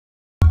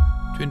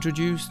To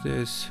introduce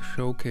this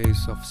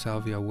showcase of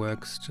SAViA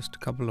works, just a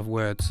couple of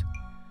words.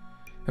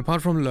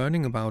 Apart from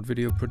learning about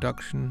video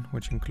production,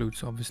 which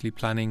includes obviously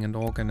planning and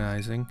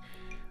organizing,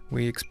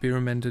 we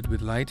experimented with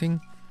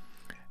lighting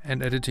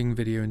and editing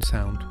video and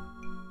sound.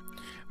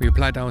 We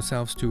applied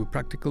ourselves to a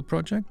practical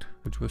project,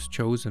 which was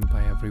chosen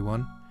by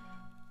everyone,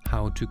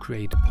 how to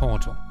create a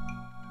portal.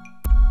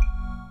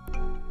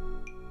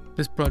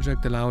 This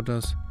project allowed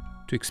us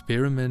to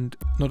experiment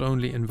not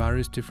only in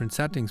various different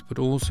settings, but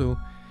also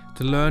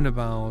to learn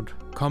about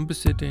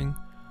compositing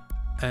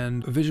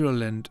and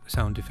visual and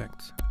sound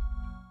effects.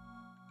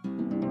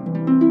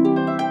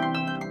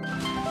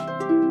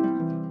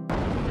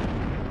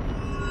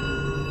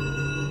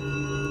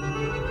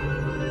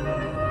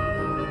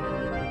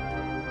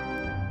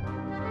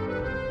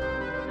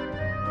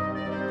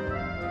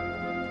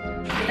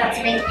 That's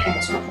an ink pen,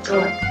 it's not for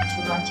drawing, it's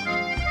for writing.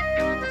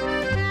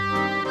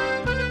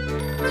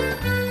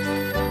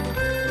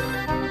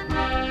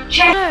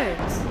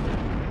 Shadows!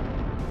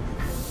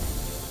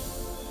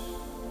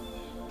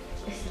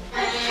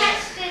 I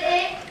tested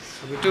it.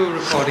 So we do a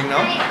recording now.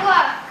 And it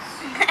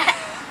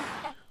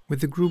works.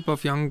 With a group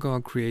of younger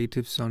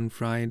creatives on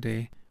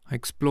Friday, I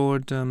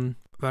explored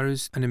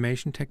various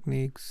animation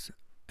techniques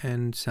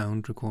and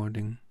sound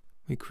recording.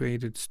 We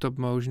created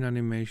stop-motion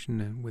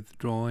animation with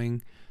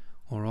drawing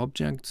or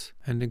objects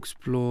and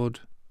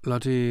explored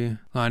Lotte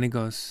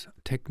Reiniger's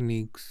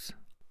techniques,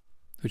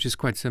 which is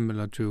quite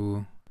similar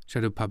to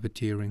shadow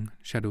puppeteering,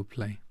 shadow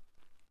play.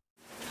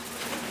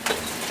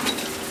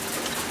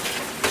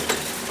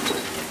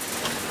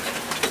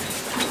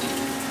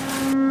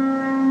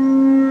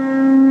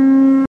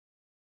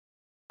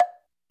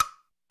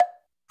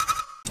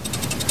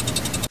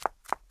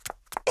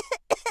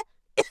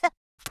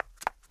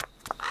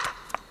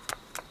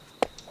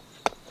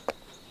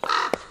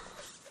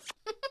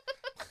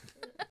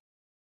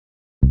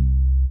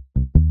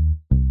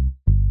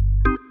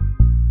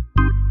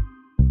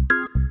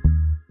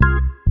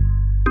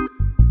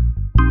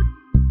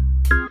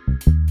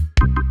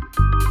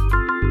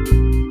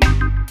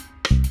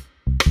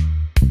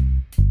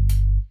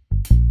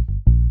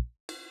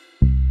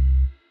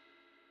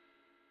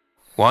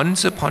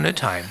 Once upon a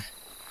time,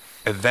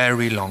 a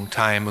very long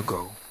time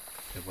ago,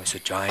 there was a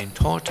giant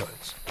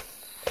tortoise.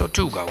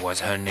 Tortuga was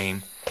her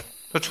name.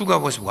 Tortuga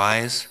was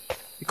wise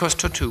because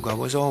Tortuga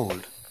was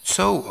old.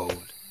 So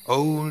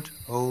old.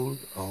 Old.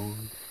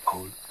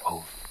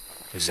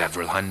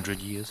 Several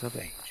hundred years of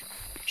age.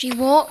 She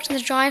walked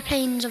the dry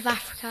plains of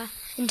Africa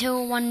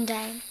until one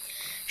day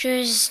she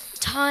was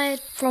tired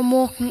from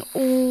walking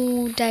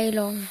all day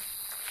long.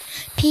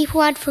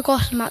 People had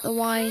forgotten about the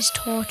wise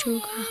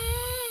Tortuga.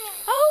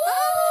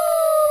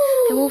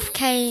 The wolf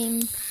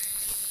came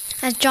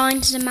as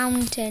giant as a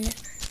mountain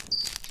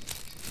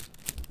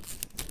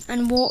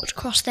and walked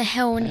across the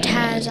hill and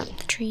tears up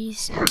the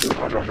trees.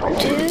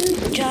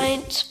 2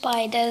 giant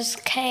spiders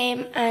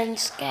came and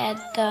scared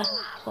the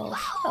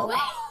wolf away.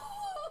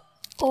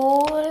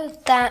 All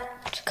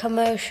that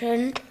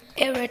commotion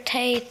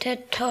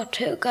irritated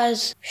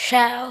Tortuga's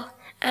shell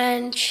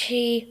and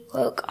she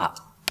woke up.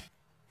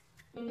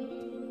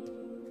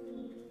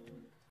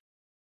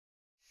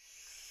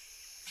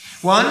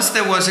 Once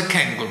there was a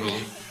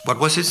kangaroo. What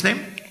was its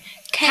name?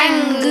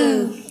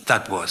 Kangaroo.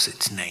 That was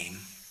its name.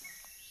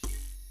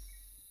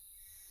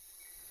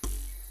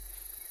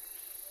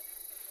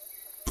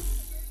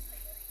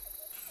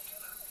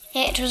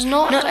 It was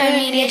not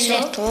only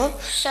little,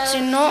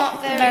 so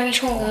not very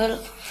tall,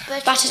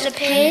 but it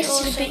appeared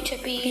to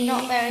be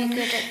not very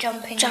good at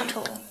jumping at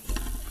all.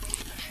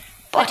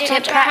 But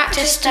it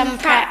practiced and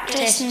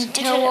practiced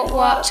until it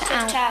worked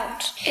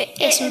out.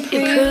 It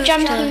improved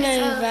jumping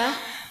over,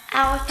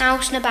 out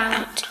and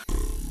about.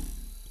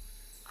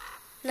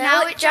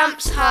 Now it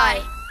jumps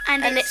high,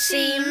 and it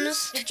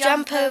seems to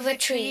jump over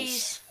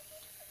trees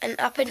and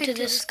up into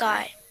the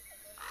sky.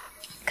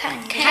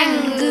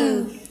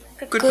 Kangaroo.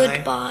 Goodbye.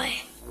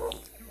 Goodbye.